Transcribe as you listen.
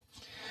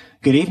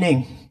Good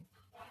evening.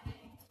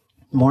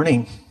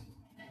 Morning.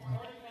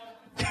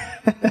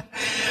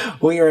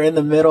 We are in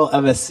the middle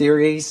of a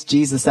series,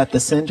 Jesus at the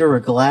Center. We're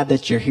glad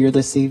that you're here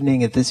this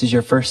evening. If this is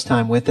your first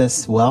time with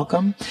us,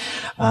 welcome.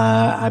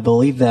 I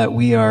believe that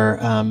we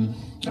are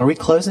we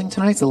closing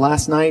tonight? It's the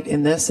last night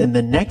in this. And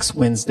the next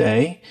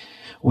Wednesday,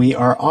 we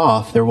are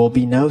off. There will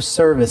be no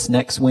service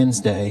next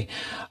Wednesday.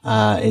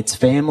 It's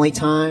family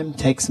time.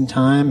 Take some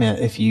time.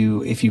 If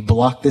you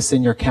block this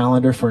in your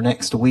calendar for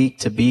next week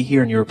to be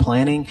here and you're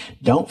planning,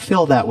 don't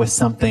fill that with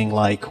something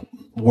like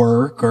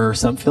work or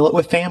fill it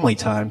with family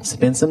time.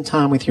 Spend some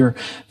time with your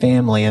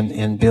family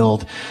and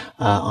build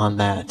on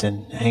that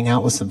and hang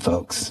out with some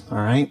folks. All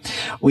right.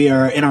 We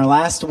are in our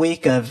last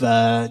week of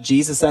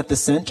Jesus at the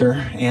Center,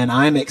 and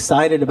I'm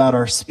excited about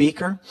our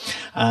speaker.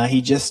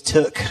 He just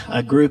took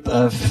a group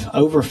of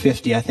over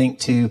 50, I think,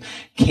 to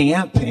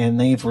camp, and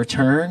they've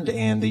returned,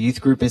 and the youth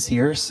group is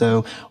here.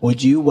 So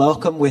would you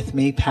welcome with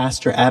me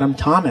Pastor Adam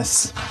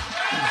Thomas?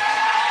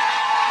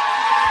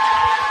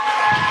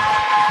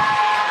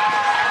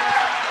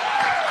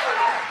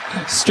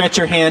 Stretch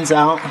your hands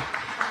out.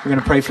 We're going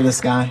to pray for this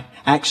guy.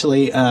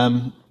 Actually,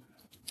 come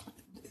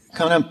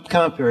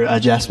up here,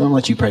 Jasper. I'm going to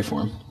let you pray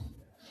for him.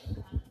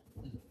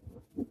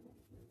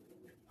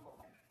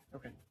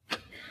 Okay.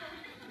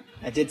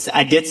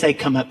 I did say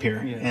come up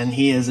here, yes. And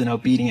he is an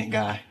obedient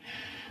guy.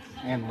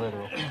 And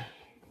literal.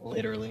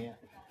 Literally, yeah.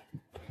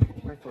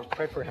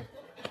 Pray for him.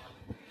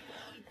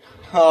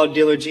 Oh,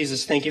 dear Lord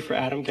Jesus, thank you for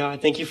Adam,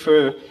 God. Thank you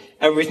for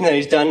everything that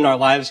he's done in our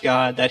lives,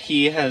 God, that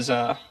he has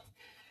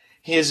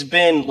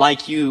been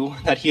like you,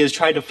 that he has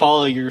tried to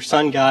follow your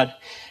son, God,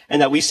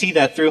 and that we see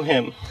that through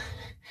him.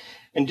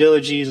 And dear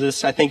Lord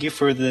Jesus, I thank you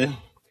for the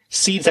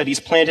seeds that he's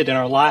planted in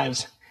our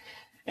lives,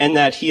 and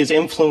that he has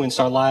influenced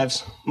our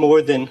lives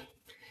more than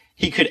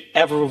he could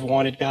ever have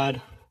wanted,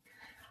 God.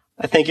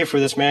 I thank you for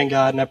this man,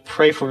 God, and I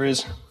pray for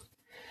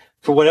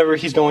whatever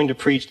he's going to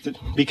preach,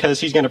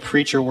 because he's going to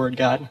preach your word,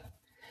 God.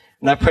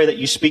 And I pray that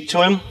you speak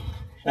to him,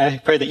 and I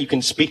pray that you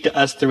can speak to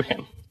us through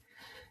him.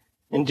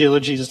 In dear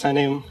Lord Jesus,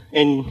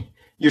 in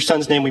your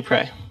son's name we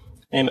pray.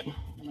 Amen.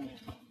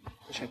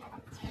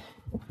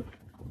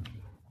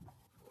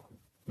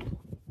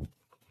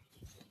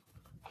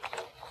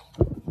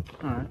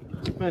 All right.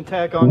 I'm going to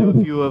tack on to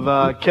a few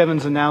of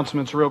Kevin's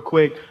announcements real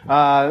quick.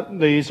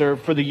 These are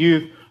for the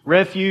youth.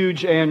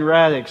 Refuge and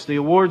Radix. The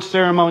awards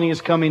ceremony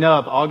is coming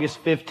up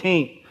August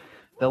 15th.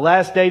 The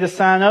last day to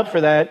sign up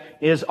for that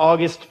is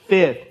August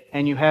 5th,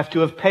 and you have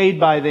to have paid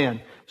by then.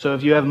 So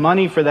if you have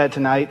money for that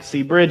tonight,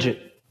 see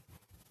Bridget.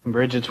 And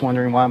Bridget's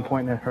wondering why I'm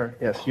pointing at her.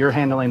 Yes, you're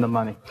handling the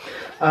money.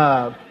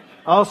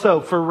 Also,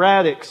 for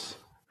Radix,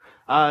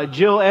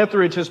 Jill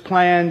Etheridge has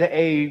planned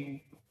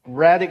a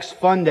Radix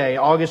Fun Day,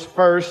 August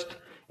 1st.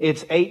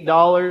 It's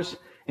 $8.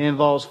 It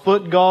involves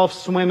foot golf,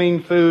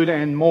 swimming, food,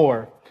 and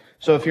more.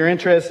 So if you're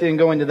interested in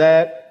going to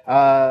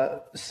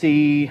that,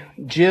 see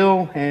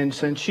Jill, and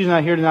since she's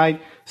not here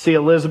tonight, see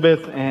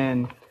Elizabeth,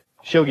 and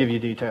she'll give you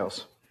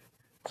details.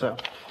 So,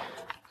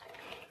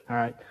 all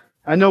right.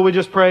 I know we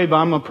just prayed, but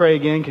I'm going to pray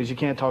again because you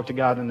can't talk to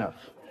God enough.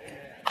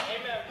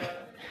 Amen.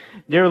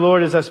 Dear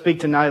Lord, as I speak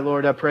tonight,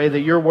 Lord, I pray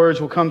that your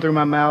words will come through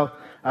my mouth.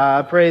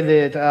 I pray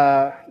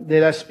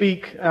that I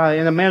speak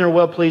in a manner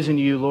well-pleasing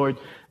to you, Lord,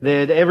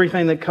 that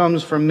everything that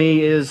comes from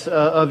me is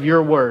of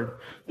your word.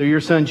 Through your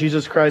Son,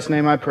 Jesus Christ's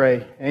name I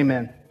pray.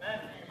 Amen.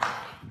 Amen.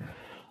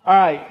 All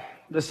right.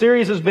 The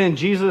series has been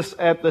Jesus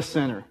at the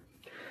Center.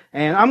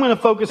 And I'm going to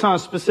focus on a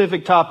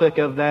specific topic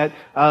of that,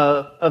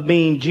 of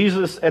being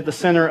Jesus at the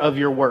center of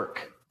your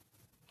work.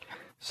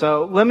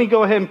 So let me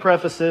go ahead and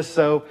preface this.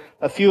 So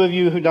a few of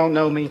you who don't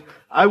know me,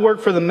 I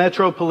work for the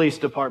Metro Police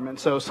Department.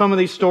 So some of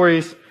these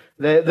stories,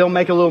 they'll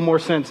make a little more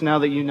sense now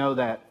that you know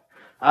that.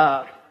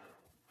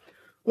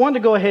 Wanted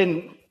to go ahead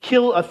and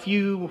kill a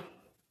few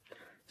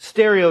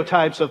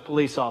stereotypes of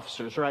police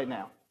officers right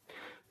now.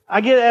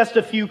 I get asked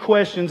a few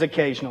questions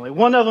occasionally.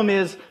 One of them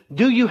is,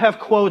 do you have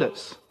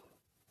quotas?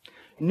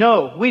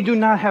 No, we do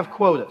not have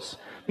quotas.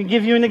 Let me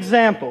give you an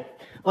example.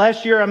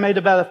 Last year I made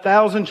about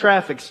 1,000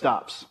 traffic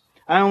stops.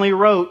 I only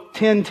wrote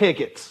 10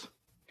 tickets.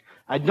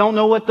 I don't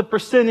know what the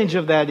percentage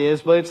of that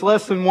is, but it's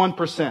less than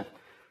 1%.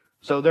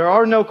 So there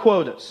are no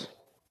quotas.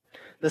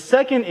 The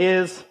second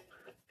is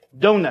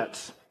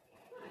donuts.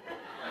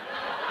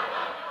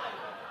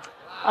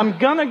 I'm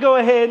going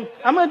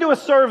to do a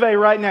survey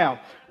right now.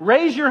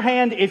 Raise your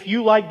hand if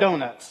you like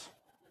donuts.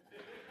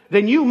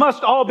 Then you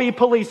must all be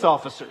police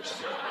officers.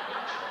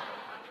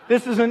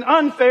 This is an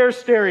unfair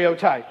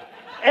stereotype.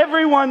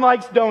 Everyone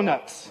likes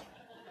donuts.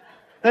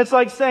 That's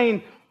like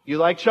saying, you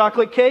like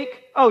chocolate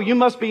cake? Oh, you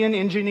must be an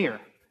engineer.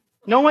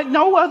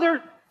 No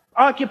other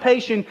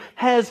occupation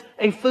has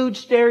a food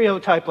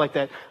stereotype like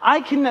that. I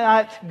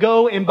cannot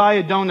go and buy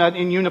a donut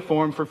in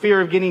uniform for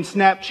fear of getting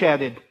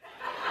Snapchatted.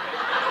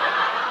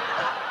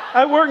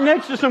 I work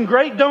next to some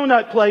great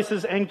donut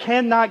places and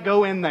cannot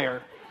go in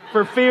there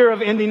for fear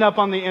of ending up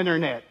on the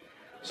internet.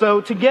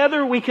 So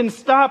together we can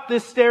stop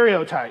this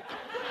stereotype.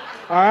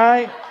 All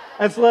right?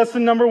 That's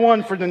lesson number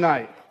 1 for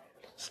tonight.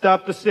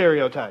 Stop the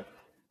stereotype.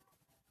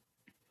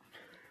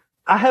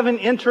 I have an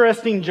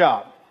interesting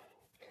job.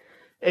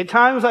 At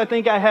times I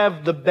think I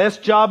have the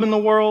best job in the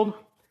world,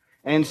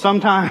 and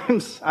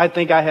sometimes I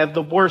think I have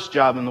the worst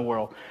job in the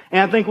world.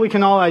 And I think we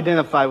can all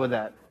identify with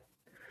that.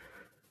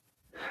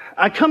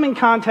 I come in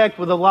contact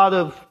with a lot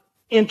of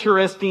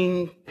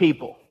interesting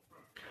people.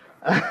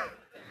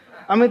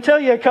 I'm going to tell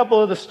you a couple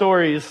of the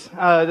stories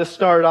to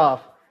start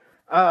off.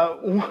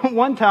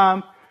 One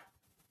time,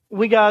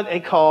 we got a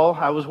call.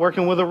 I was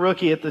working with a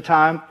rookie at the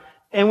time,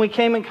 and we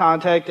came in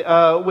contact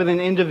with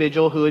an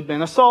individual who had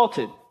been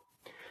assaulted.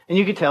 And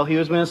you could tell he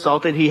was being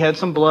assaulted. He had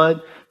some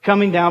blood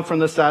coming down from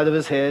the side of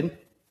his head.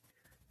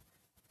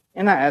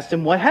 And I asked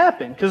him what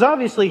happened, because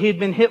obviously he'd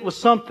been hit with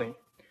something.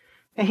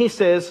 And he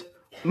says,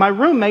 "My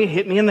roommate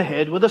hit me in the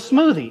head with a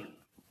smoothie."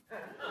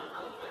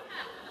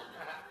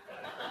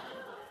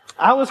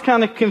 I was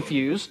kind of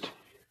confused.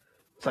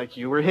 It's like,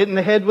 "You were hit in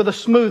the head with a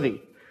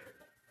smoothie?"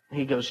 And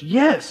he goes,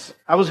 "Yes,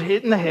 I was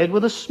hit in the head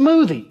with a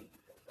smoothie."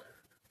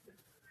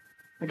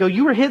 I go,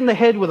 "You were hit in the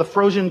head with a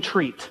frozen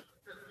treat."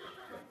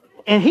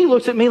 And he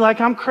looks at me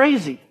like I'm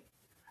crazy.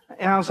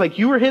 And I was like,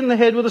 "You were hit in the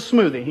head with a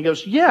smoothie?" He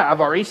goes, "Yeah,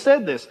 I've already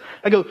said this."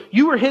 I go,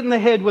 "You were hit in the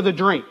head with a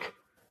drink?"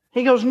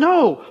 He goes,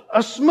 "No, a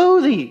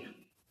smoothie."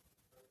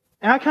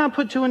 And I kind of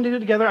put two and two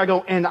together. I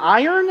go, "An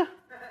iron?" And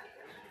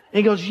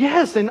he goes,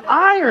 "Yes, an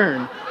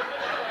iron."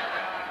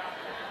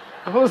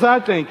 What was I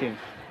thinking?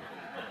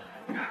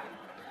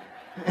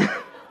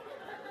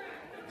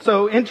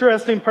 So,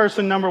 interesting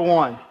person number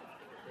one.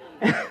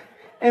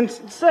 And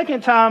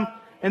second time,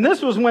 and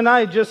this was when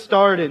I had just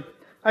started,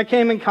 I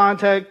came in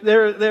contact,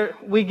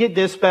 we get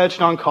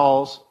dispatched on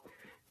calls,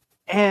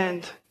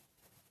 and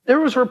there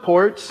was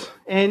reports,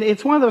 and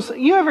it's one of those,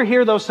 you ever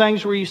hear those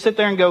things where you sit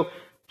there and go,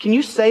 "Can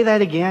you say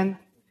that again?"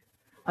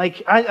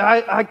 Like,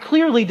 I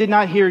clearly did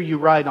not hear you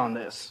right on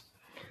this.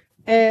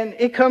 And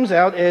it comes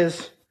out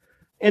as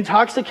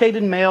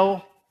intoxicated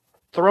male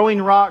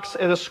throwing rocks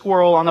at a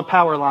squirrel on a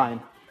power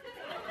line.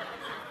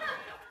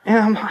 And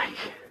I'm like,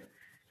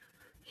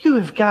 "You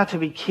have got to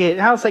be kidding."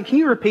 And I was like, "Can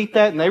you repeat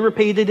that?" And they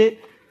repeated it.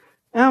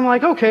 And I'm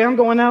like, "Okay, I'm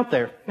going out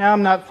there." Now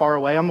I'm not far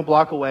away. I'm a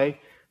block away.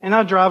 And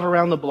I drive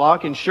around the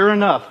block, and sure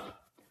enough,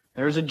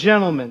 there's a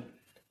gentleman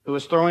who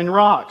was throwing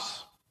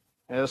rocks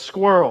at a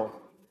squirrel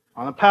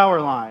on a power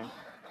line.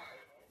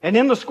 And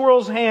in the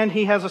squirrel's hand,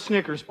 he has a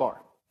Snickers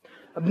bar.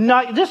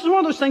 This is one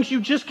of those things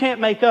you just can't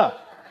make up.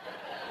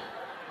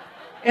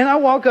 And I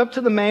walk up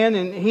to the man,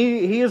 and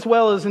he as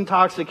well is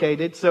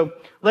intoxicated. So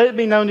let it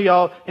be known to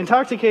y'all,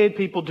 intoxicated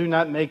people do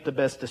not make the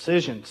best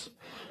decisions.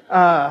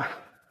 I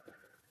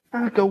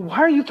go, "Why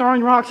are you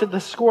throwing rocks at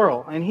this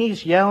squirrel?" And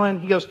he's yelling.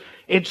 He goes,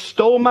 "It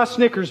stole my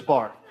Snickers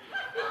bar."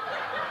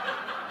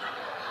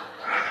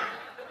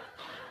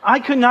 I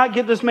could not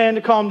get this man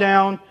to calm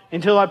down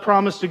until I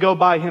promised to go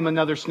buy him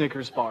another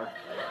Snickers bar.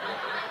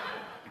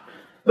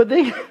 But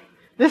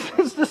this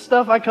is the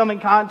stuff I come in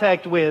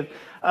contact with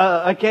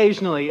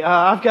occasionally.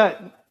 I've got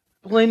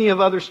plenty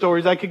of other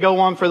stories. I could go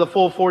on for the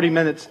full 40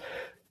 minutes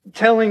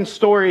telling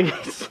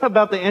stories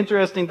about the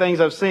interesting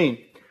things I've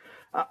seen.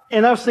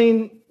 And I've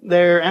seen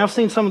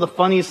some of the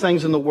funniest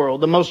things in the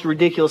world, the most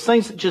ridiculous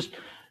things that just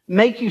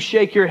make you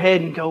shake your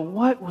head and go,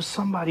 "What was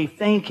somebody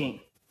thinking?"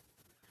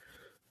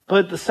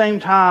 But at the same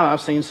time,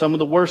 I've seen some of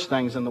the worst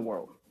things in the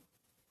world.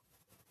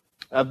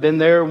 I've been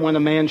there when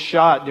a man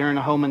shot during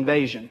a home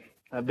invasion.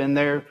 I've been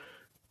there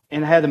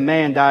and had a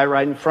man die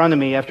right in front of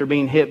me after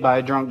being hit by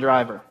a drunk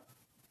driver.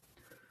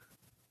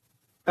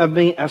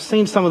 I've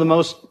seen some of the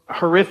most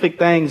horrific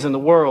things in the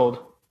world,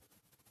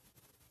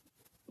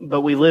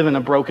 but we live in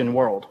a broken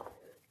world.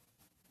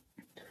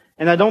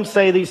 And I don't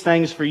say these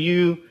things for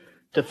you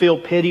to feel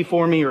pity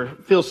for me or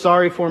feel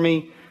sorry for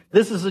me.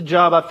 This is a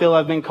job I feel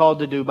I've been called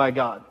to do by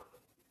God.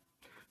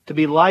 To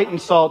be light and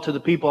salt to the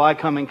people I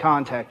come in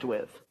contact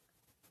with.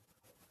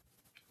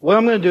 What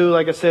I'm going to do,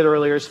 like I said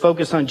earlier, is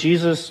focus on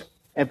Jesus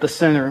at the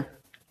center,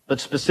 but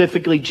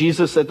specifically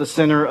Jesus at the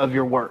center of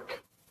your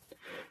work.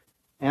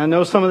 And I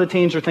know some of the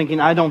teens are thinking,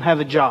 "I don't have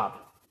a job."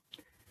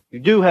 You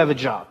do have a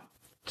job.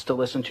 It's to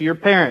listen to your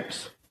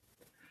parents.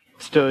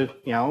 It's to,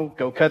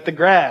 go cut the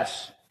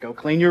grass, go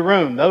clean your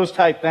room, those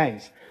type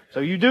things. So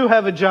you do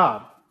have a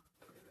job.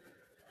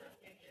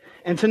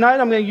 And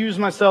tonight I'm going to use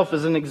myself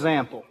as an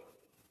example.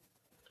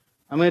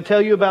 I'm going to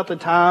tell you about the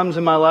times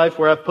in my life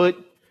where I've put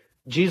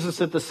Jesus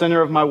at the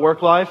center of my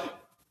work life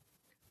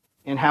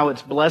and how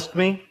it's blessed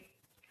me.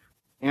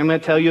 And I'm going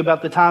to tell you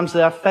about the times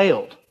that I've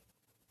failed.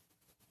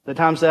 The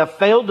times that I've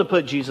failed to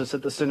put Jesus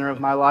at the center of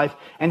my life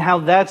and how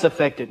that's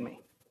affected me.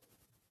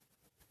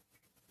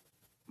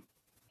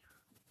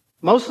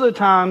 Most of the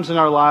times in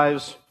our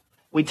lives,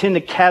 we tend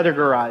to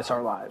categorize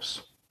our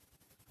lives.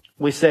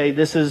 We say,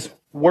 "This is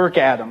work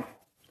Adam.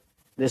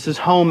 This is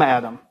home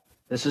Adam.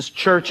 This is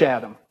church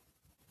Adam."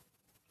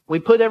 We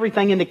put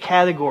everything into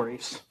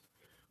categories,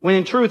 when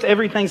in truth,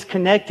 everything's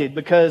connected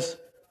because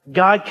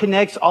God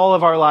connects all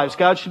of our lives.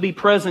 God should be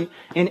present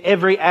in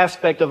every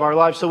aspect of our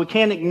life. So we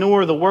can't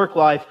ignore the work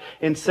life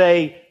and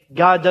say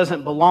God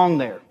doesn't belong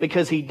there,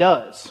 because He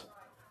does.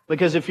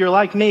 Because if you're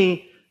like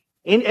me,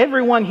 and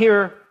everyone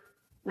here,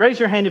 raise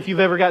your hand if you've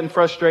ever gotten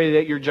frustrated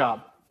at your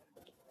job.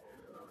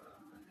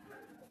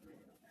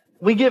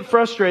 We get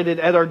frustrated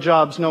at our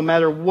jobs no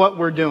matter what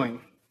we're doing.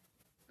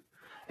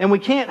 And we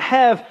can't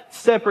have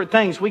separate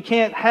things. We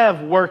can't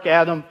have work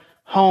Adam,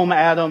 home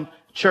Adam,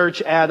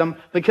 church Adam,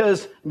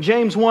 because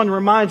James 1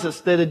 reminds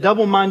us that a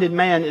double-minded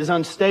man is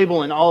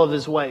unstable in all of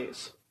his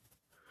ways.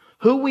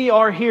 Who we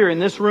are here in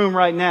this room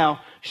right now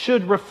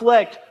should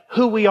reflect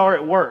who we are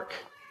at work.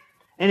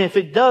 And if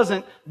it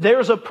doesn't,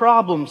 there's a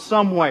problem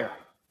somewhere.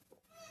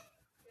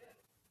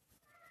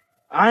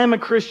 I am a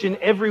Christian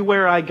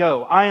everywhere I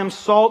go. I am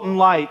salt and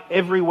light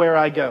everywhere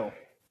I go.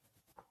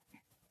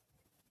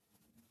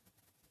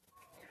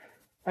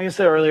 Like I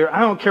said earlier, I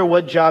don't care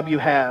what job you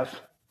have.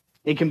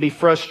 It can be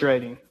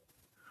frustrating.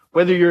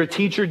 Whether you're a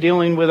teacher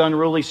dealing with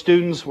unruly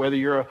students, whether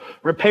you're a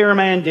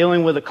repairman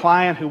dealing with a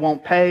client who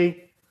won't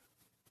pay,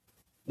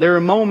 there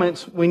are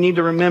moments we need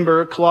to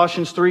remember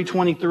Colossians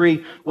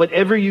 3:23,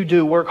 whatever you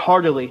do, work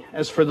heartily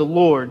as for the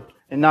Lord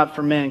and not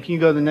for men. Can you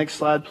go to the next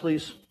slide,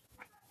 please?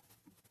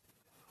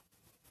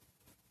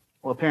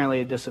 Well, apparently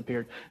it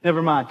disappeared.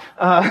 Never mind.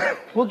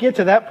 We'll get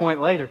to that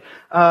point later.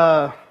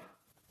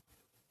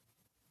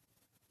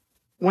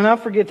 When I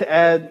forget to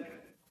add...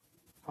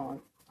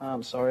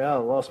 I'm sorry, I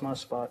lost my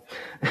spot.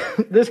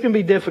 This can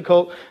be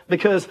difficult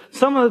because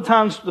some of the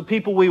times the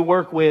people we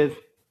work with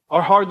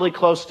are hardly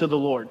close to the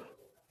Lord.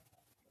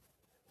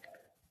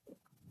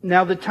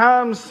 Now, the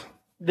times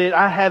that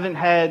I haven't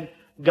had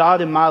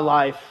God in my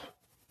life,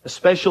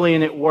 especially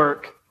in at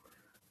work,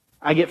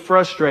 I get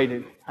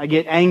frustrated. I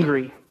get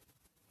angry.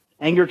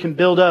 Anger can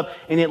build up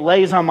and it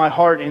lays on my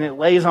heart and it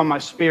lays on my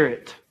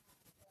spirit.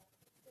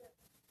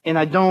 And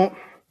I don't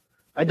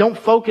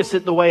focus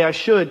it the way I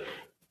should.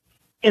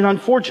 And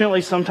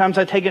unfortunately, sometimes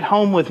I take it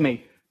home with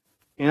me.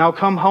 And I'll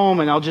come home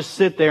and I'll just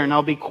sit there and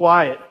I'll be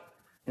quiet.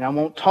 And I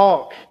won't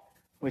talk,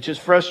 which is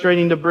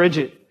frustrating to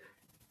Bridget.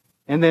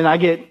 And then I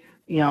get,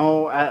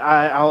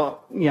 I'll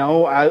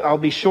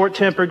be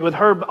short-tempered with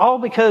her, all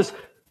because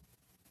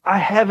I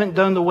haven't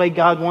done the way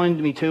God wanted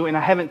me to and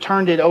I haven't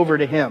turned it over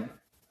to Him.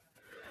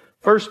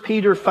 1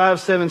 Peter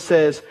 5:7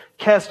 says,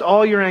 cast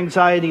all your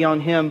anxiety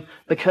on Him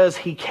because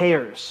He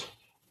cares.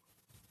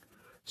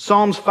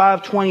 Psalms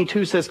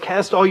 5:22 says,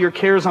 cast all your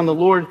cares on the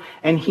Lord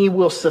and He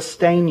will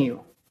sustain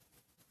you.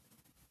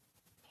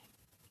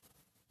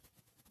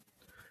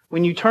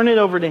 When you turn it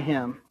over to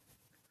Him,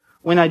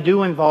 when I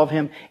do involve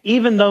Him,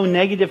 even though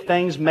negative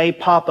things may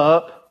pop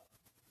up,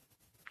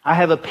 I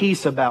have a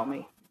peace about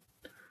me.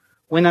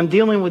 When I'm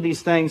dealing with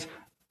these things,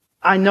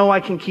 I know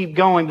I can keep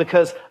going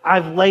because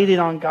I've laid it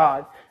on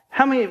God.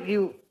 How many of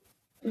you,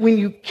 when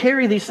you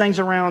carry these things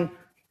around,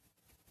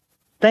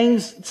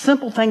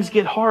 simple things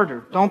get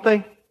harder, don't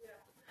they?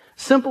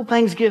 Simple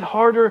things get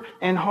harder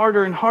and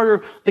harder and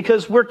harder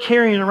because we're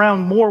carrying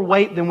around more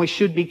weight than we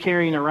should be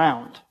carrying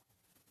around.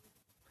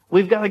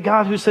 We've got a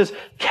God who says,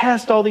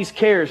 cast all these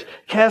cares,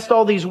 cast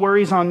all these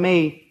worries on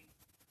me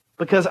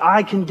because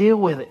I can deal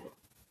with it.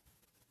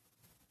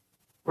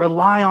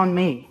 Rely on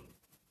me.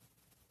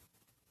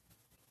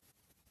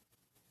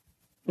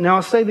 Now,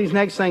 I'll say these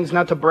next things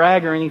not to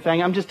brag or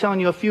anything. I'm just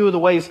telling you a few of the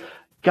ways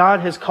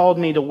God has called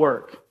me to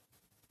work.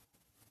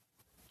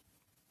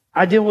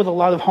 I deal with a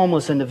lot of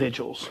homeless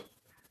individuals.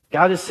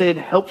 God has said,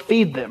 help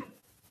feed them.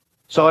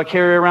 So I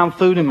carry around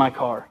food in my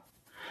car.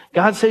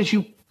 God says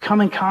you come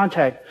in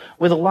contact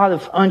with a lot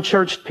of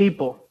unchurched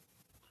people.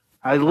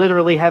 I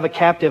literally have a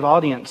captive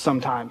audience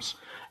sometimes.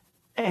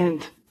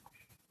 And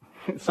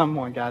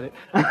someone got it.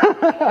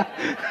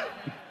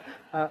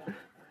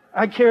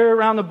 I carry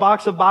around a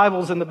box of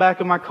Bibles in the back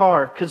of my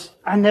car because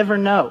I never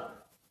know.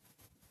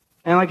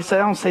 And like I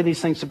said, I don't say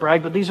these things to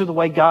brag, but these are the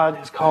way God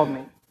has called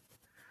me.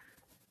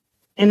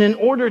 And in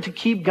order to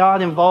keep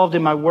God involved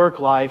in my work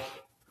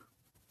life,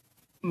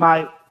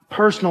 my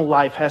personal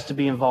life has to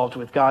be involved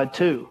with God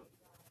too,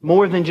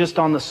 more than just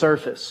on the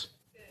surface.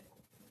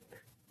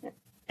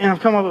 And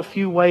I've come up with a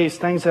few ways,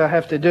 things that I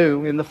have to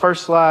do. In the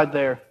first slide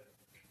there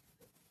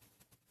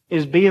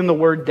is be in the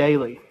Word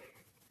daily.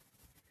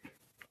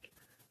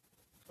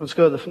 Let's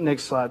go to the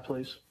next slide,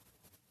 please.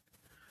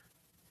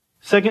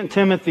 2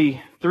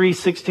 Timothy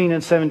 3:16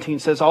 and 17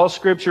 says, all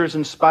Scripture is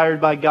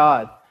inspired by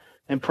God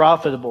and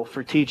profitable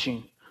for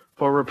teaching,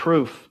 for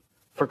reproof,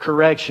 for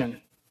correction,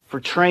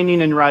 for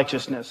training in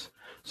righteousness,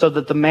 so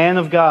that the man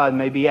of God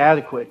may be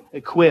adequate,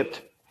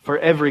 equipped for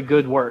every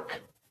good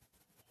work.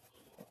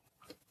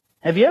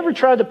 Have you ever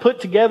tried to put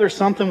together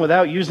something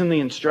without using the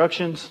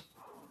instructions?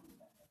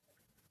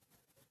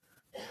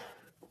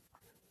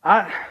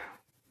 I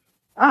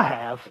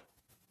have.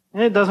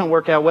 And it doesn't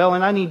work out well,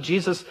 and I need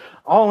Jesus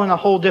all in a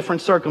whole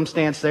different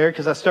circumstance there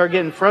because I start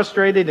getting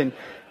frustrated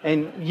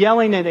and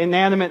yelling at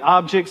inanimate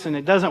objects, and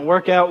it doesn't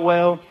work out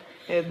well.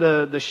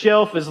 The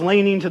shelf is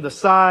leaning to the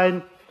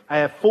side. I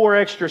have 4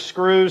 extra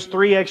screws,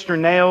 3 extra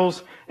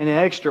nails, and an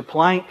extra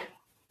plank.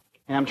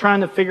 And I'm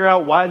trying to figure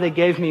out why they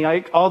gave me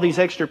all these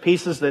extra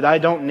pieces that I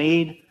don't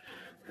need.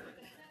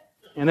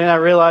 And then I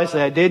realized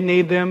that I did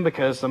need them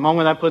because the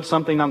moment I put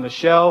something on the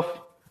shelf,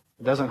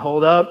 it doesn't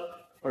hold up.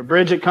 Or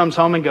Bridget comes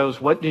home and goes,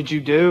 what did you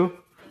do?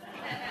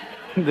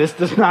 This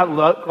does not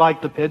look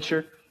like the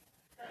picture.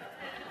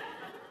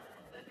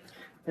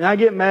 And I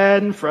get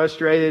mad and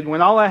frustrated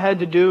when all I had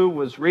to do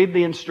was read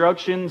the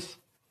instructions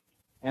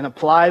and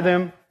apply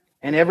them,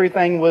 and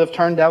everything would have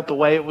turned out the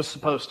way it was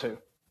supposed to.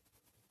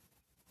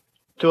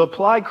 To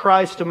apply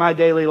Christ to my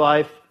daily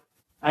life,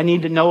 I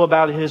need to know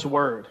about His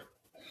Word.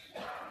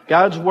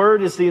 God's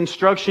Word is the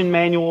instruction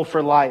manual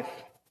for life.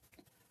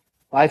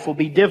 Life will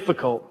be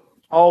difficult,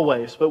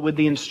 always, but with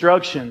the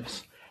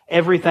instructions,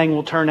 everything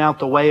will turn out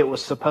the way it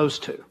was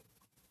supposed to.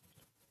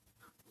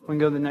 We can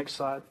go to the next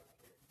slide.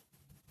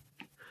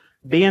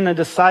 Be in a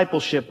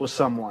discipleship with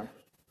someone.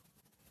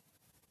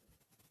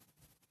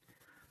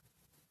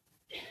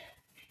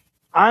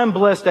 I am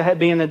blessed to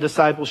be in a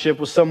discipleship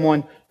with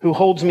someone who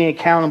holds me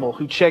accountable,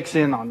 who checks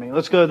in on me.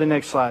 Let's go to the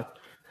next slide.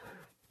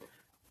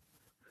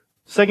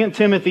 2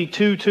 Timothy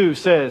 2:2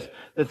 says,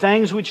 "The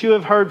things which you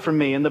have heard from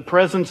me in the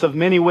presence of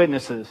many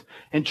witnesses,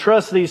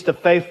 entrust these to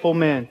faithful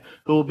men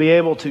who will be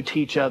able to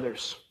teach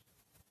others."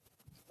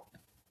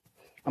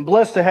 I'm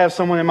blessed to have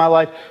someone in my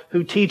life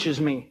who teaches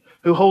me,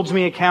 who holds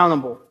me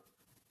accountable.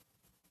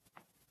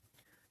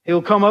 He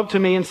will come up to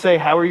me and say,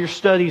 "How are your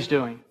studies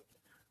doing?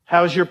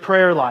 How's your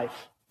prayer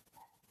life?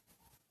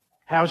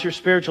 How's your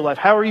spiritual life?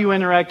 How are you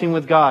interacting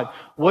with God?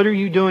 What are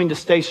you doing to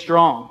stay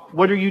strong?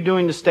 What are you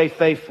doing to stay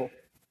faithful?"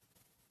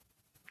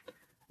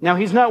 Now,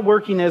 he's not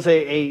working as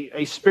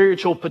a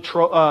spiritual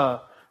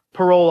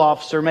parole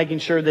officer, making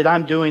sure that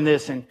I'm doing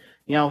this and,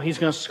 he's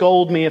going to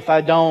scold me if I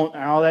don't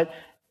and all that.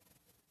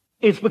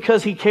 It's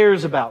because he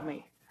cares about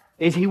me.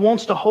 He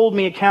wants to hold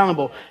me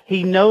accountable.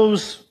 He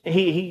knows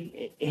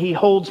he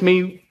holds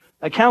me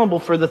accountable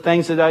for the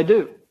things that I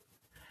do.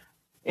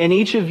 And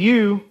each of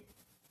you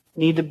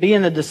need to be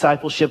in a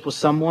discipleship with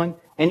someone,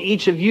 and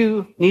each of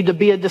you need to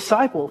be a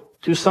disciple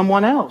to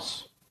someone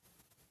else.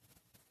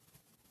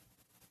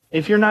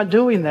 If you're not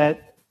doing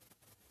that,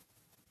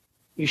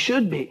 you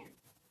should be.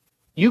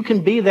 You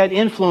can be that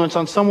influence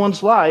on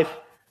someone's life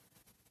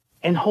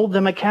and hold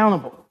them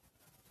accountable.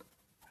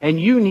 And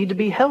you need to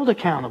be held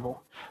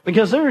accountable.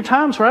 Because there are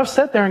times where I've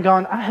sat there and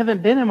gone, I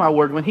haven't been in my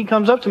Word. When he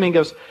comes up to me and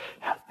goes,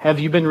 "Have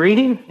you been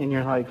reading?" And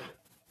you're like,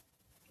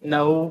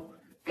 "No."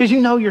 Because you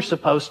know you're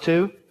supposed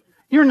to.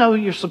 You know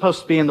you're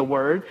supposed to be in the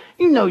Word.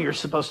 You know you're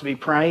supposed to be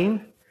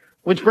praying.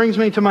 Which brings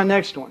me to my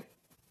next one.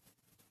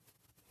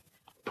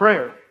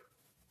 Prayer.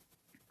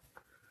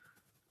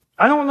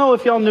 I don't know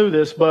if y'all knew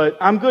this, but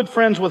I'm good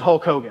friends with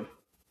Hulk Hogan.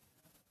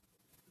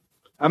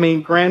 I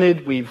mean,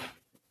 granted, we've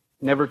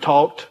never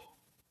talked.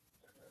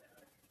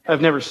 I've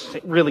never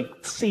really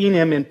seen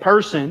him in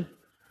person.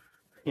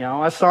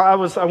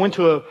 I went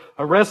to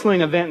a wrestling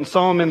event and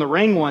saw him in the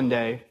ring one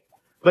day,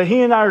 but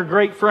he and I are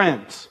great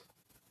friends.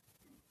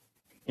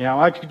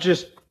 I could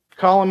just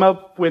call him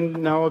up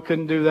no, I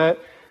couldn't do that.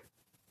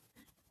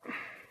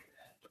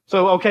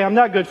 So, okay, I'm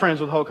not good friends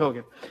with Hulk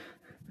Hogan.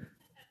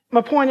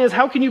 My point is,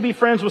 how can you be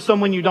friends with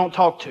someone you don't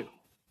talk to?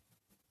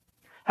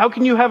 How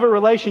can you have a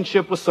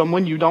relationship with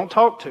someone you don't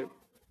talk to?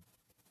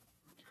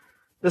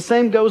 The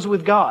same goes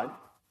with God.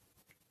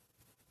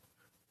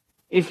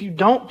 If you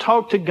don't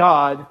talk to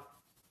God,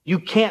 you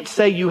can't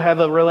say you have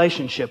a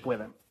relationship with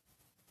Him.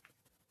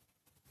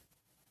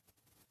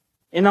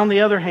 And on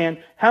the other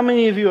hand, how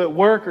many of you at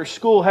work or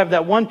school have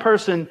that one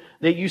person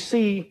that you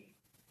see,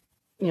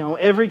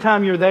 every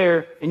time you're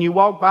there and you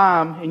walk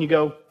by them and you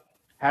go,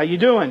 "How you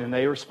doing?" And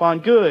they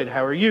respond, "Good.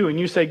 How are you?" And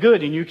you say,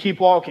 "Good," and you keep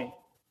walking.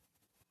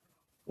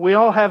 We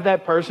all have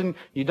that person.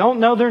 You don't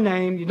know their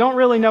name. You don't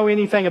really know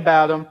anything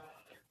about them,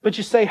 but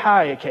you say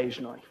hi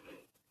occasionally.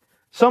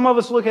 Some of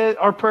us look at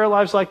our prayer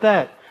lives like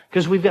that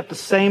because we've got the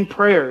same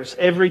prayers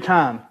every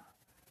time.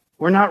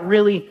 We're not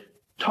really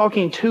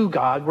talking to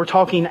God. We're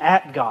talking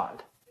at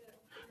God.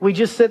 We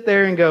just sit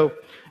there and go,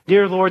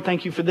 "Dear Lord,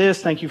 thank you for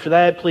this. Thank you for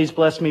that. Please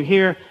bless me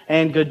here,"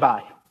 and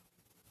goodbye.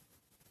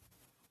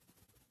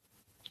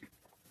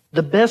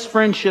 The best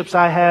friendships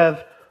I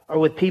have are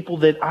with people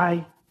that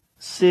I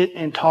sit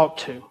and talk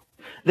to,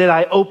 that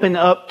I open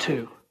up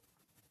to.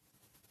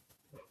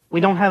 We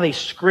don't have a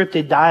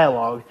scripted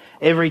dialogue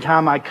every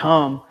time I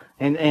come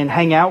and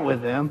hang out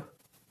with them.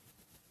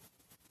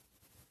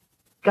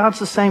 God's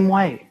the same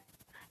way.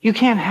 You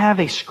can't have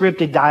a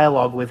scripted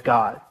dialogue with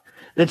God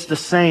that's the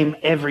same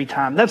every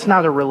time. That's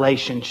not a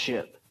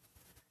relationship.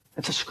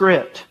 It's a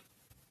script.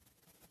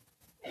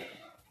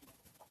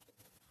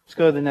 Let's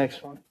go to the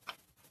next one.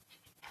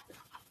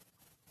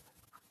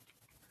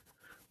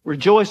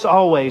 Rejoice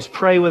always,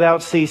 pray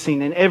without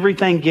ceasing, and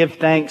everything give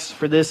thanks,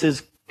 for this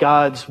is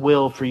God's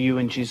will for you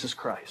in Jesus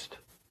Christ.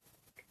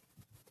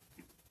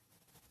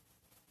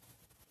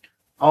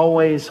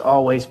 Always,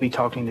 always be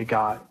talking to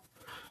God.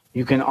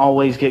 You can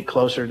always get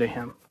closer to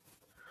Him.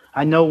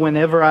 I know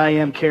whenever I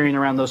am carrying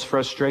around those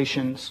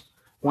frustrations,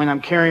 when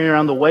I'm carrying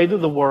around the weight of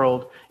the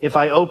world, if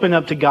I open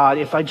up to God,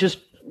 if I just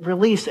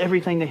release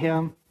everything to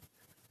Him,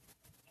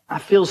 I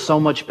feel so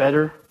much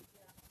better.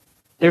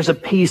 There's a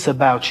peace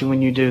about you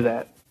when you do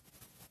that.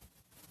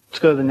 Let's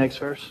go to the next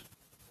verse.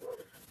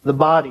 The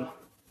body.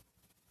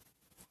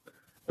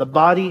 The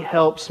body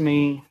helps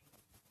me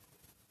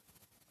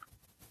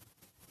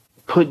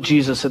put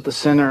Jesus at the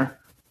center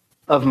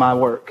of my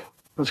work.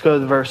 Let's go to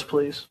the verse,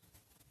 please.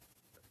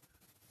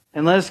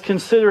 And let us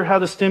consider how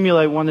to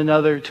stimulate one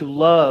another to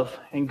love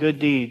and good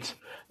deeds,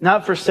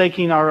 not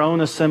forsaking our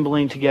own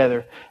assembling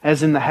together,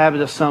 as in the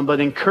habit of some, but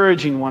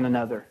encouraging one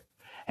another.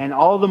 And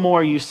all the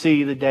more you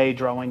see the day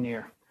drawing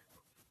near.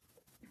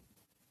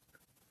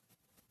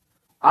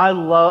 I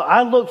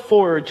look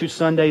forward to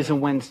Sundays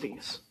and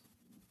Wednesdays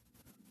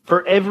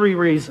for every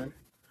reason.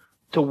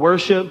 To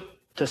worship,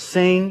 to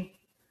sing,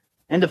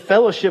 and to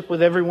fellowship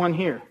with everyone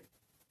here.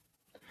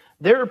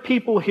 There are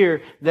people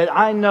here that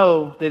I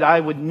know that I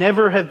would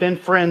never have been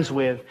friends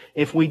with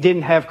if we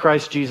didn't have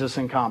Christ Jesus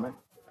in common.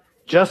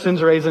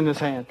 Justin's raising his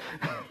hand.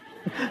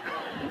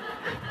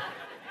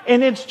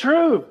 And it's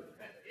true.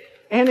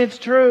 And it's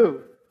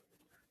true.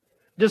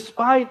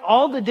 Despite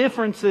all the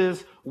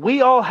differences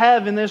we all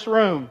have in this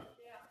room,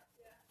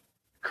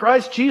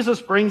 Christ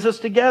Jesus brings us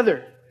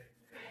together.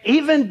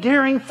 Even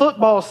during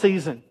football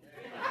season.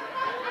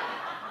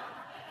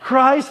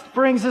 Christ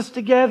brings us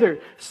together.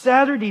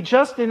 Saturday,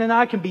 Justin and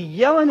I can be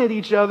yelling at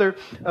each other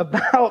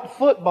about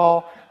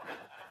football.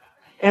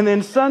 And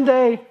then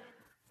Sunday,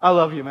 I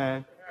love you,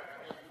 man.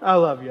 I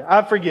love you.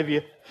 I forgive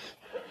you.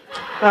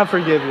 I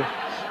forgive you.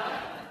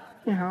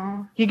 You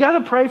know, you got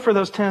to pray for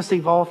those Tennessee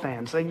Vol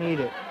fans. They need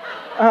it.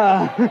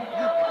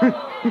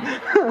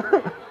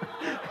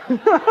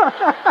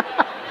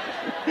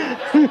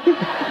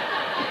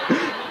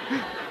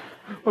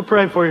 We'll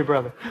pray for you,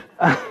 brother.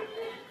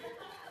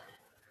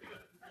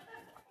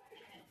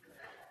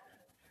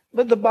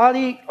 But the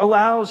body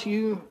allows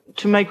you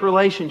to make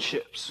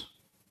relationships.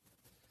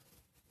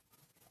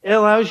 It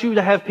allows you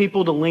to have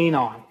people to lean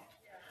on,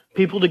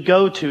 people to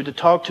go to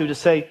talk to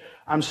say,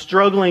 I'm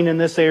struggling in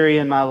this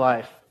area in my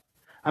life.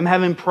 I'm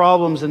having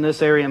problems in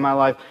this area in my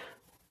life.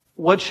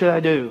 What should I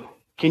do?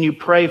 Can you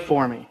pray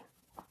for me?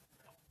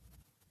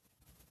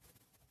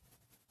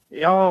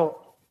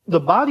 Y'all, the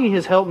body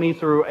has helped me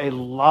through a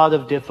lot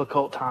of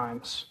difficult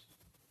times.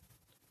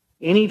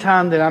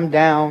 Anytime that I'm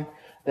down,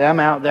 that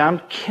I'm out, that I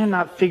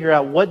cannot figure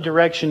out what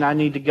direction I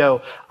need to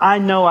go, I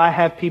know I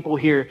have people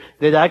here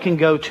that I can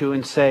go to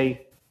and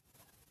say,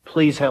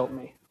 please help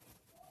me.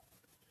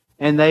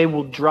 And they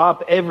will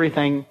drop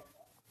everything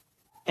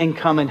and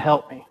come and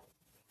help me.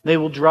 They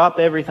will drop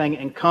everything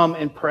and come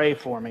and pray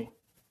for me.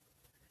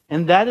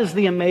 And that is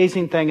the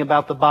amazing thing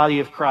about the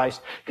body of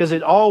Christ, because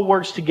it all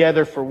works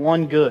together for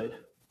one good.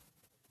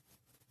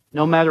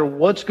 No matter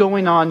what's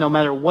going on, no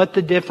matter what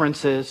the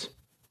difference is,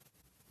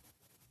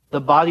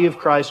 the body of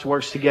Christ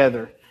works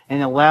together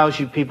and allows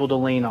you people to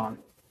lean on.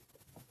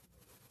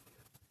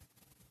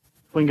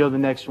 If we can go to the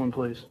next one,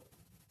 please.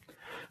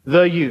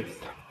 The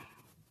youth.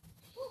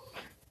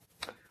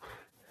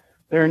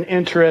 They're an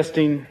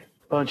interesting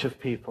bunch of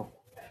people.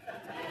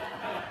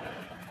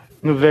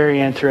 A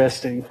very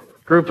interesting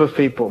group of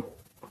people.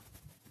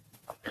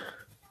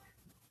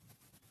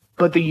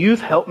 But the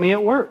youth help me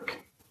at work.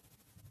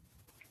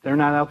 They're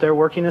not out there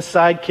working as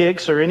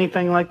sidekicks or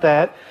anything like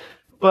that.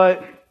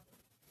 But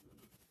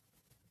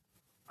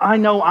I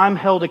know I'm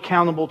held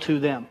accountable to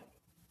them.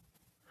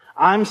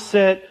 I'm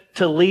set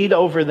to lead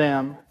over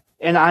them,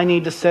 and I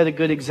need to set a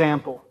good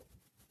example.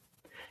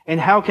 And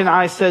how can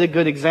I set a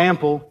good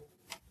example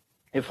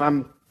if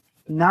I'm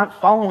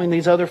not following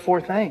these other four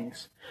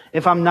things?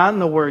 If I'm not in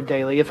the Word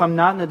daily, if I'm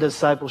not in a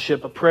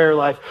discipleship, a prayer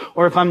life,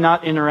 or if I'm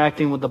not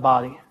interacting with the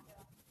body.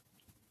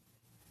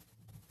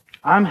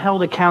 I'm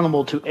held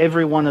accountable to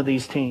every one of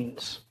these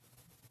teens.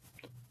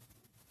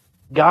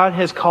 God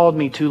has called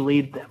me to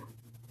lead them.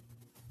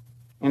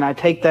 And I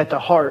take that to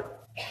heart.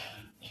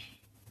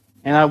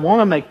 And I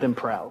want to make them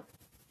proud.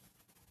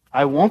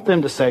 I want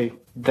them to say,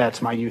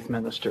 that's my youth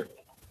minister.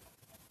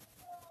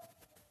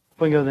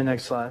 We can go to the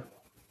next slide.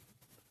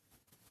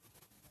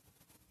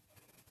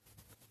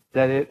 Is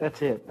that it?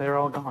 That's it. They're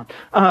all gone.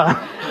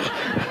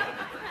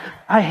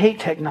 I hate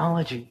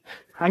technology.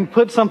 I can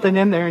put something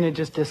in there and it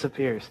just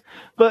disappears.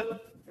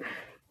 But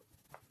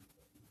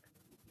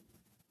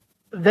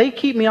they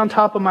keep me on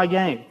top of my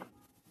game.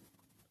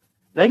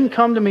 They can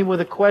come to me with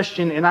a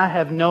question and I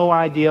have no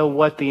idea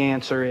what the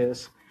answer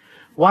is.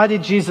 Why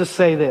did Jesus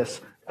say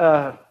this?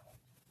 I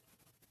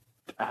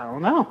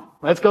don't know.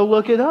 Let's go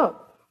look it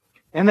up.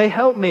 And they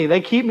help me. They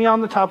keep me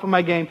on the top of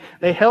my game.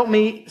 They help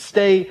me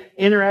stay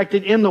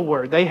interacted in the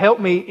Word. They help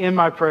me in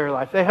my prayer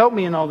life. They help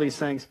me in all these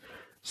things.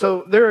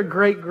 So they're a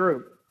great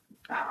group.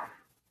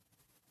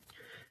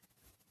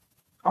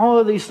 All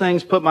of these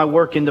things put my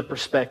work into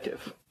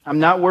perspective. I'm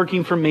not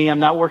working for me. I'm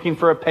not working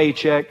for a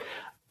paycheck.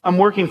 I'm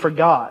working for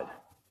God.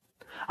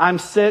 I'm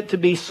set to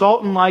be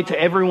salt and light to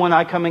everyone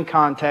I come in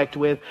contact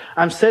with.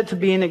 I'm set to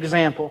be an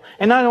example.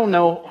 And I don't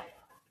know,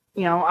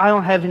 I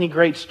don't have any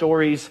great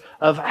stories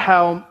of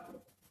how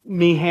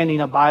me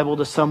handing a Bible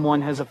to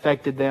someone has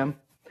affected them.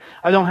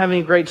 I don't have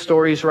any great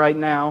stories right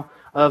now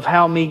of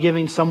how me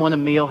giving someone a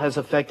meal has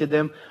affected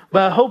them.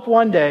 But I hope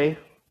one day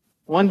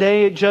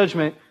at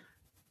judgment,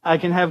 I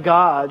can have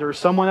God or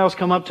someone else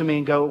come up to me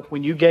and go,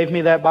 when you gave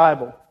me that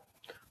Bible,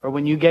 or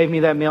when you gave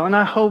me that meal. And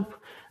I hope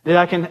that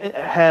I can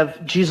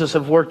have Jesus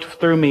have worked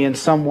through me in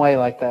some way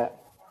like that.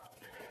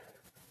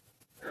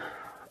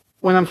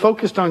 When I'm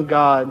focused on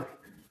God,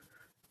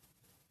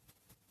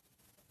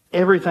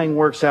 everything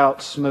works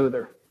out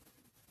smoother.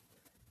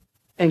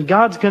 And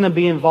God's going to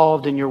be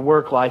involved in your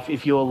work life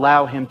if you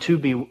allow Him to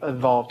be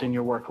involved in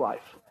your work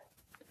life.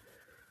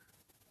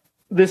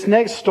 This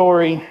next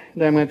story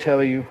that I'm going to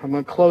tell you, I'm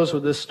going to close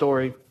with this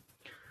story,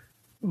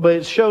 but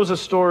it shows a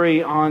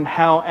story on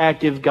how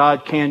active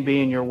God can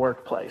be in your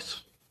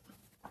workplace.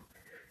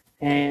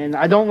 And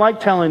I don't like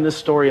telling this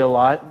story a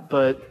lot,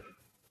 but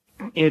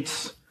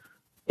it's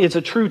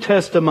a true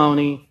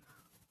testimony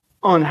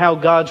on how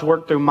God's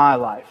worked through my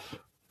life.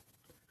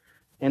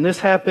 And this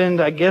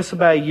happened, I guess,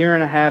 about 1.5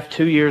 years,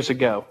 2 years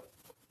ago.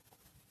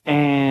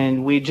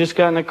 And we'd just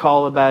gotten a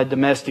call about a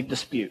domestic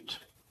dispute.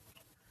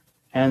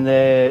 And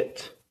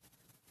that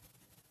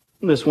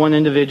this one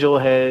individual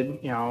had,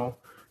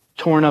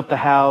 torn up the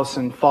house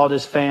and fought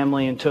his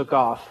family and took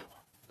off.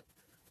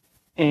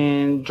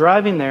 And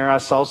driving there, I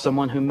saw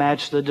someone who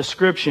matched the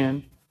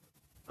description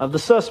of the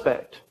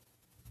suspect.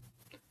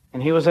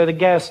 And he was at a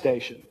gas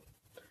station.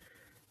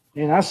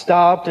 And I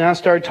stopped and I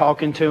started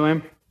talking to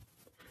him.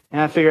 And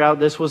I figured out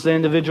this was the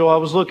individual I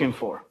was looking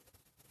for.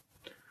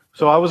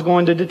 So I was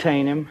going to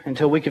detain him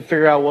until we could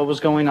figure out what was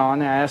going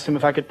on. And I asked him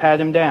if I could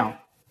pat him down.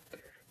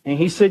 And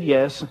he said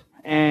yes.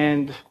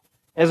 And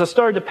as I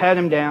started to pat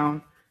him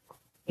down,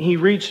 he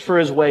reached for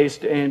his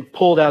waist and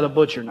pulled out a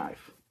butcher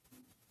knife.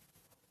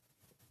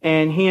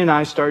 And he and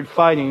I started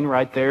fighting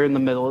right there in the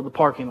middle of the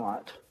parking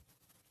lot.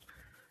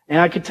 And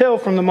I could tell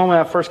from the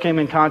moment I first came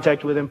in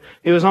contact with him,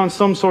 he was on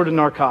some sort of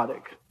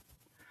narcotic.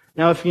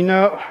 Now, if you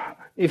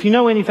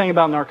know anything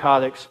about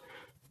narcotics,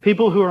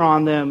 people who are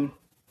on them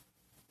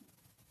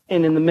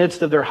and in the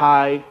midst of their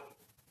high,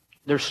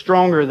 they're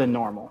stronger than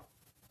normal.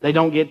 They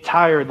don't get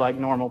tired like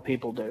normal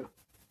people do.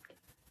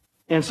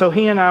 And so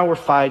he and I were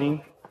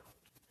fighting,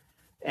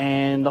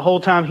 and the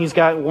whole time he's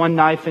got one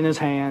knife in his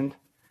hand,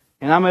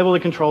 and I'm able to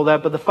control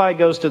that, but the fight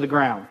goes to the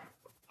ground.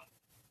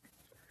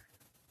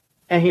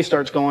 And he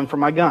starts going for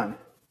my gun.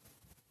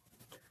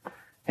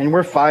 And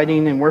we're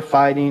fighting, and we're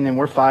fighting, and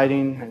we're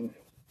fighting, and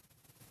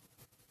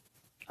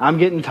I'm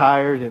getting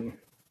tired, and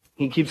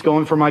he keeps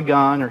going for my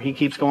gun, or he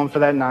keeps going for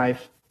that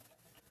knife.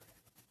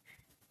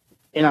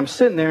 And I'm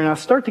sitting there, and I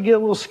start to get a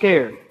little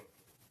scared.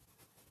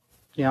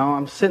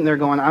 I'm sitting there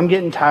going, I'm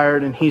getting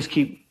tired, and he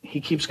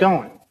keeps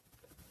going.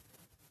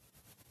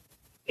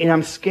 And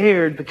I'm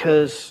scared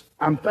because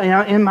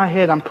in my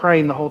head, I'm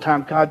praying the whole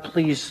time, God,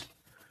 please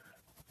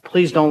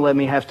don't let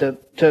me have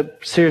to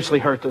seriously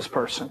hurt this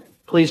person.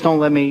 Please don't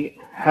let me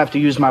have to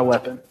use my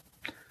weapon.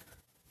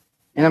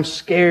 And I'm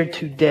scared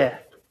to death.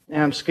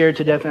 And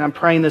I'm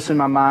praying this in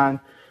my mind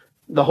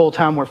the whole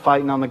time we're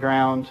fighting on the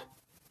ground.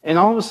 And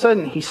all of a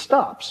sudden, he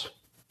stops.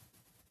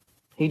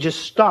 He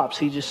just stops.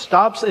 He just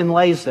stops and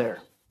lays there.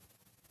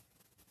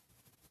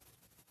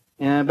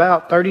 And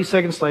about 30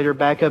 seconds later,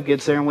 backup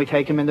gets there and we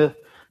take him into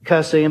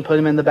custody and put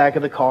him in the back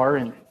of the car.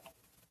 And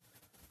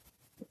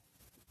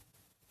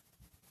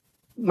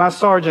my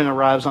sergeant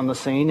arrives on the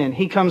scene and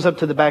he comes up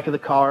to the back of the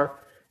car.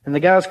 And the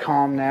guy's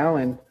calm now.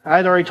 And I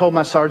had already told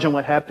my sergeant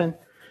what happened.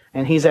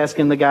 And he's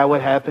asking the guy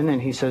what happened.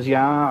 And he says,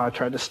 yeah, I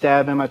tried to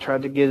stab him. I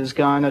tried to get his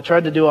gun. I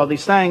tried to do all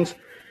these things.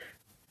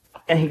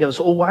 And he goes,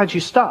 well, why'd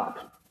you stop?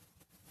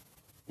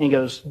 And he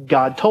goes,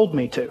 God told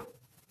me to.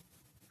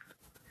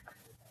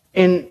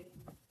 And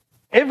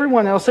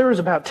everyone else, there was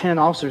about 10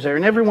 officers there.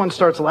 And everyone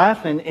starts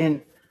laughing.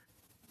 And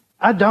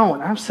I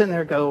don't. I'm sitting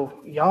there go,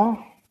 y'all,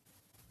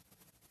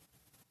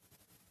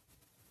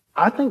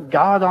 I think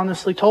God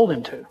honestly told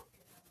him to.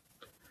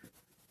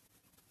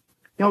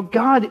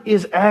 God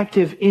is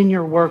active in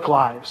your work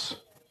lives.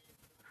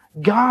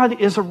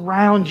 God is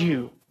around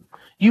you.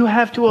 You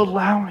have to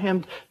allow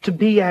Him to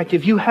be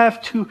active. You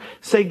have to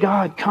say,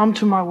 God, come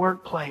to my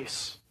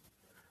workplace.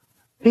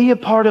 Be a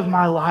part of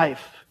my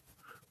life.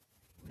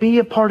 Be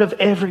a part of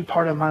every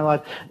part of my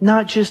life.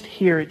 Not just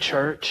here at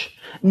church,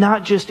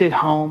 not just at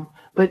home,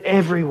 but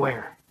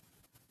everywhere.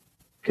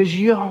 Because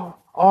you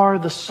are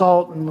the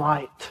salt and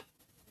light.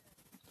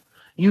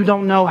 You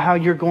don't know how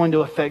you're going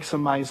to affect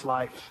somebody's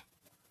life.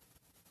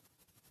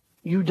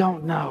 You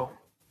don't know.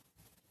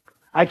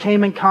 I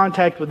came in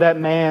contact with that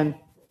man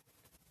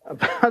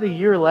about a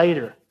year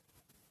later,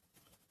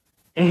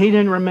 and he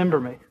didn't remember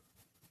me.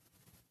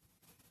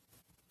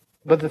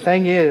 But the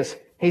thing is,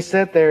 he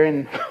sat there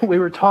and we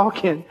were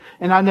talking,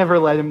 and I never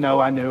let him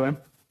know I knew him.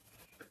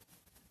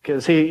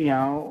 Because we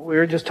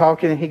were just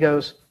talking, and he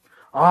goes,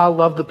 oh, I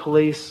love the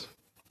police.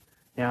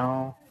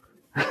 I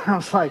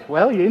was like,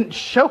 well, you didn't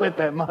show it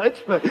that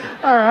much, but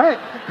all right.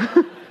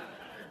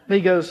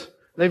 He goes,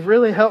 they've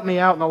really helped me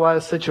out in a lot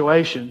of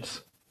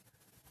situations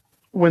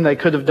when they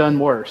could have done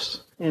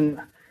worse.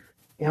 And,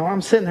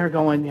 I'm sitting there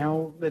going,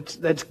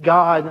 that's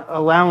God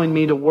allowing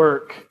me to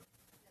work.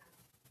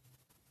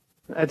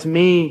 That's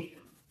me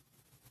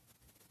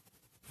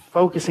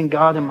focusing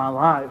God in my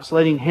lives,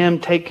 letting Him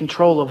take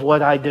control of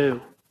what I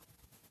do.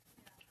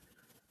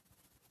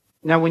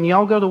 Now, when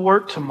y'all go to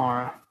work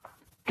tomorrow,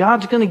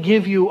 God's going to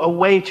give you a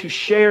way to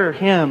share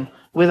Him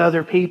with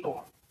other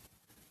people.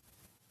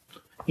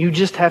 You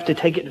just have to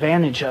take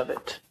advantage of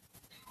it.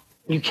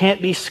 You can't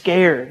be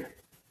scared.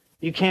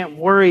 You can't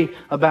worry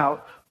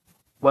about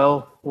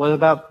well, what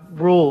about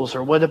rules,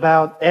 or what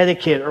about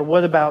etiquette, or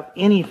what about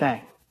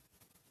anything?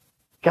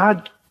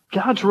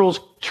 God's rules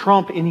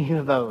trump any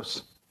of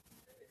those.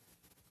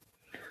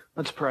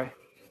 Let's pray.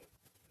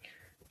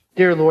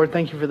 Dear Lord,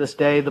 thank you for this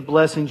day, the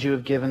blessings you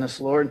have given us,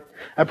 Lord.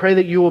 I pray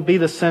that you will be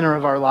the center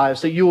of our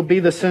lives, that you will be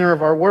the center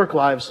of our work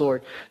lives,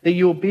 Lord, that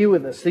you will be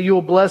with us, that you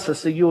will bless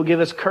us, that you will give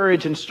us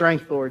courage and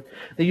strength, Lord,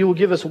 that you will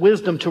give us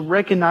wisdom to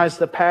recognize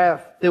the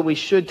path that we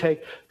should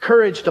take,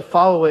 courage to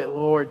follow it,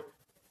 Lord,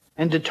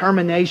 and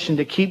determination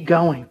to keep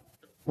going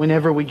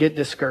whenever we get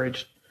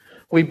discouraged.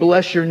 We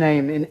bless your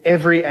name in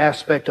every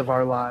aspect of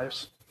our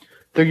lives.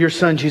 Through your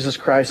Son, Jesus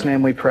Christ's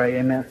name, we pray.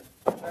 Amen.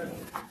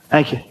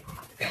 Thank you.